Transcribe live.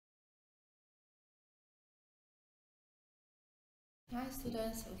Hi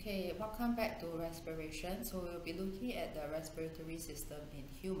students, okay, welcome back to respiration. So we'll be looking at the respiratory system in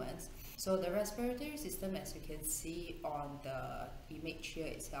humans. So the respiratory system, as you can see on the image here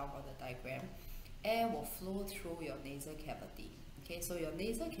itself on the diagram, air will flow through your nasal cavity. Okay, so your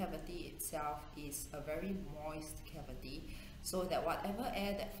nasal cavity itself is a very moist cavity, so that whatever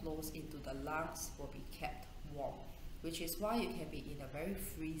air that flows into the lungs will be kept warm, which is why you can be in a very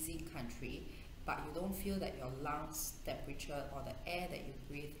freezing country but you don't feel that your lungs temperature or the air that you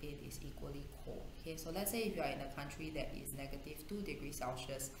breathe in is equally cold. Okay, so let's say if you are in a country that is negative 2 degrees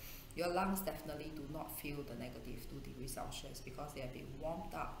Celsius, your lungs definitely do not feel the negative 2 degrees Celsius because they have been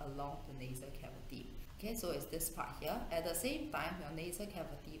warmed up along the nasal cavity. Okay, so it's this part here. At the same time, your nasal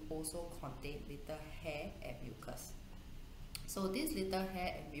cavity also contains little hair and mucus. So this little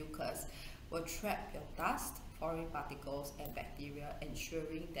hair and mucus will trap your dust, foreign particles and bacteria,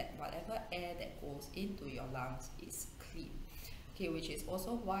 ensuring that whatever air that goes into your lungs is clean. Okay, which is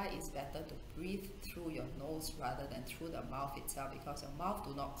also why it's better to breathe through your nose rather than through the mouth itself, because your mouth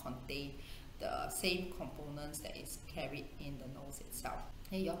do not contain the same components that is carried in the nose itself.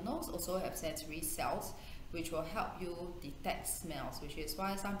 And your nose also have sensory cells which will help you detect smells, which is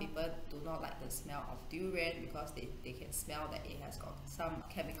why some people do not like the smell of durian, because they can smell that it has got some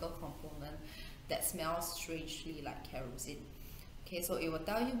chemical component that smells strangely like kerosene. Okay, so it will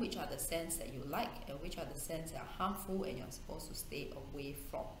tell you which are the scents that you like and which are the scents that are harmful and you're supposed to stay away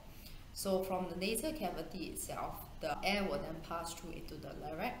from. So from the nasal cavity itself, the air will then pass through into the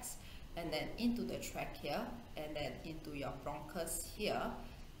larynx and then into the trachea and then into your bronchus here,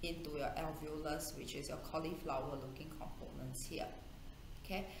 into your alveolus, which is your cauliflower looking components here.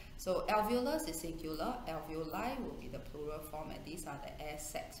 Okay, so alveolus is singular, alveoli will be the plural form, and these are the air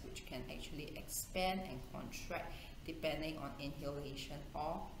sacs which can actually expand and contract depending on inhalation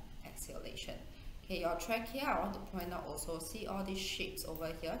or exhalation. Okay, your trachea, I want to point out also, see all these shapes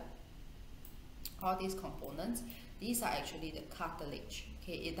over here, all these components, these are actually the cartilage.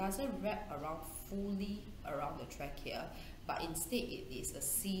 Okay, it doesn't wrap around fully around the trachea, but instead it is a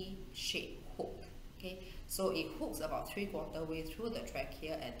C-shaped hook. Okay, so it hooks about 3/4 way through the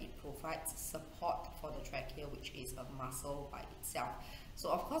trachea and it provides support for the trachea, which is a muscle by itself. So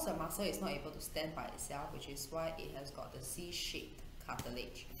of course a muscle is not able to stand by itself, which is why it has got the C-shaped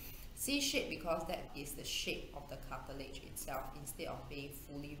cartilage. C-shaped because that is the shape of the cartilage itself instead of being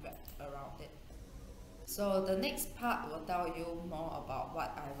fully wrapped around it. So the next part will tell you more about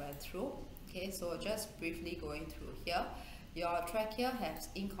what I went through. Okay, so just briefly going through here. Your trachea has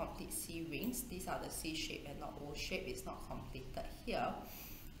incomplete C rings. These are the C shape and not O shape. It's not completed here.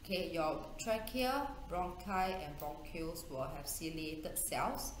 Okay, your trachea, bronchi and bronchioles will have ciliated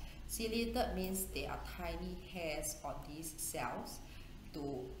cells. Ciliated means they are tiny hairs on these cells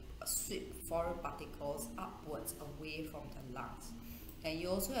to sweep foreign particles upwards away from the lungs. And you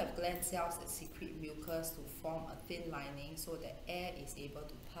also have gland cells that secrete mucus to form a thin lining so that air is able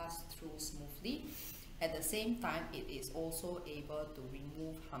to pass through smoothly. At the same time, it is also able to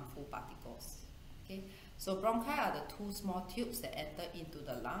remove harmful particles. Okay, so bronchi are the two small tubes that enter into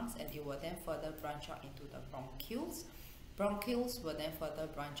the lungs, and it will then further branch out into the bronchioles. Bronchioles will then further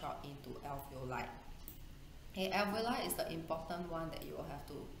branch out into alveoli. Okay, alveoli is the important one that you will have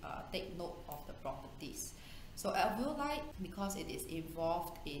to take note of the properties. So alveoli, because it is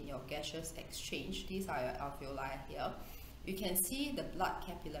involved in your gaseous exchange, these are your alveoli here. You can see the blood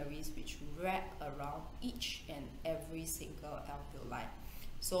capillaries which wrap around each and every single alveoli.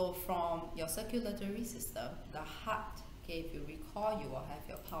 So from your circulatory system, the heart, okay, if you recall, you will have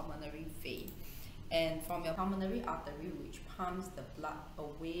your pulmonary vein. And from your pulmonary artery, which pumps the blood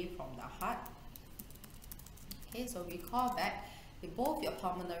away from the heart. Okay, so recall back, both your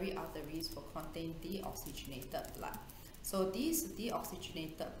pulmonary arteries will contain deoxygenated blood. So this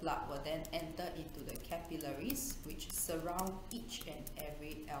deoxygenated blood will then enter into the capillaries which surround each and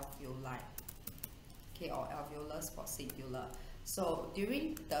every alveoli, okay, or alveolus for singular. So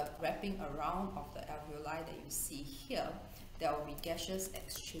during the wrapping around of the alveoli that you see here, there will be gaseous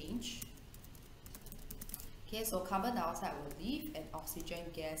exchange. Okay, so carbon dioxide will leave and oxygen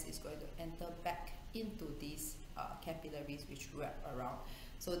gas is going to enter back into these capillaries which wrap around.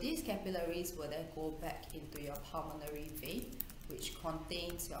 So these capillaries will then go back into your pulmonary vein, which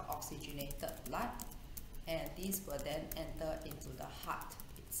contains your oxygenated blood, and these will then enter into the heart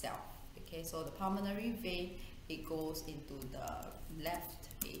itself. Okay, so the pulmonary vein, it goes into the left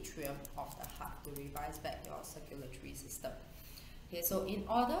atrium of the heart to revise back your circulatory system. Okay, so in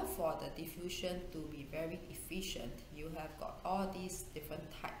order for the diffusion to be very efficient, you have got all these different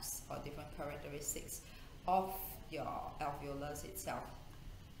types or different characteristics of your alveolus itself.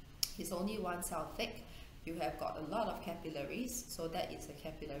 It's only one cell thick, you have got a lot of capillaries, so that is a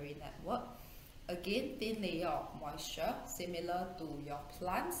capillary network. Again, thin layer of moisture, similar to your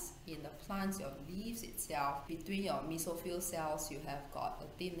plants. In the plants, your leaves itself, between your mesophyll cells, you have got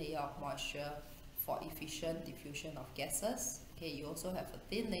a thin layer of moisture for efficient diffusion of gases. Okay, you also have a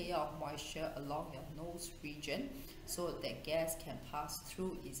thin layer of moisture along your nose region, so that gas can pass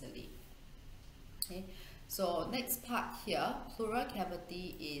through easily. Okay, so next part here, pleural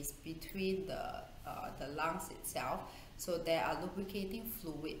cavity is between the lungs itself. So there are lubricating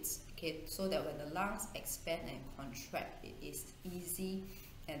fluids, okay, so that when the lungs expand and contract, it is easy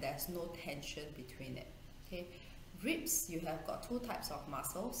and there's no tension between it. Okay, ribs, you have got two types of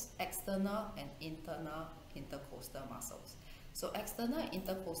muscles, external and internal intercostal muscles. So external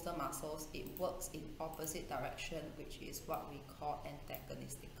intercostal muscles, it works in opposite direction, which is what we call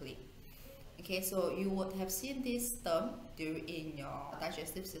antagonistically. Okay, so you would have seen this term in your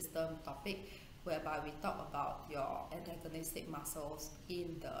digestive system topic, whereby we talk about your antagonistic muscles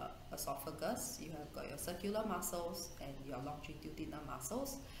in the esophagus. You have got your circular muscles and your longitudinal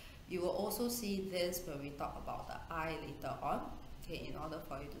muscles. You will also see this when we talk about the eye later on, okay, in order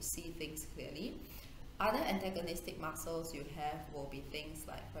for you to see things clearly. Other antagonistic muscles you have will be things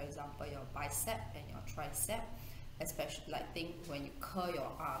like, for example, your bicep and your tricep, especially like think when you curl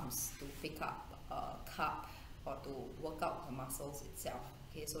your arms to pick up a cup or to work out the muscles itself.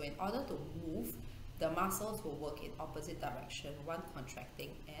 Okay, so in order to move, the muscles will work in opposite direction, one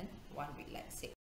contracting and one relaxing.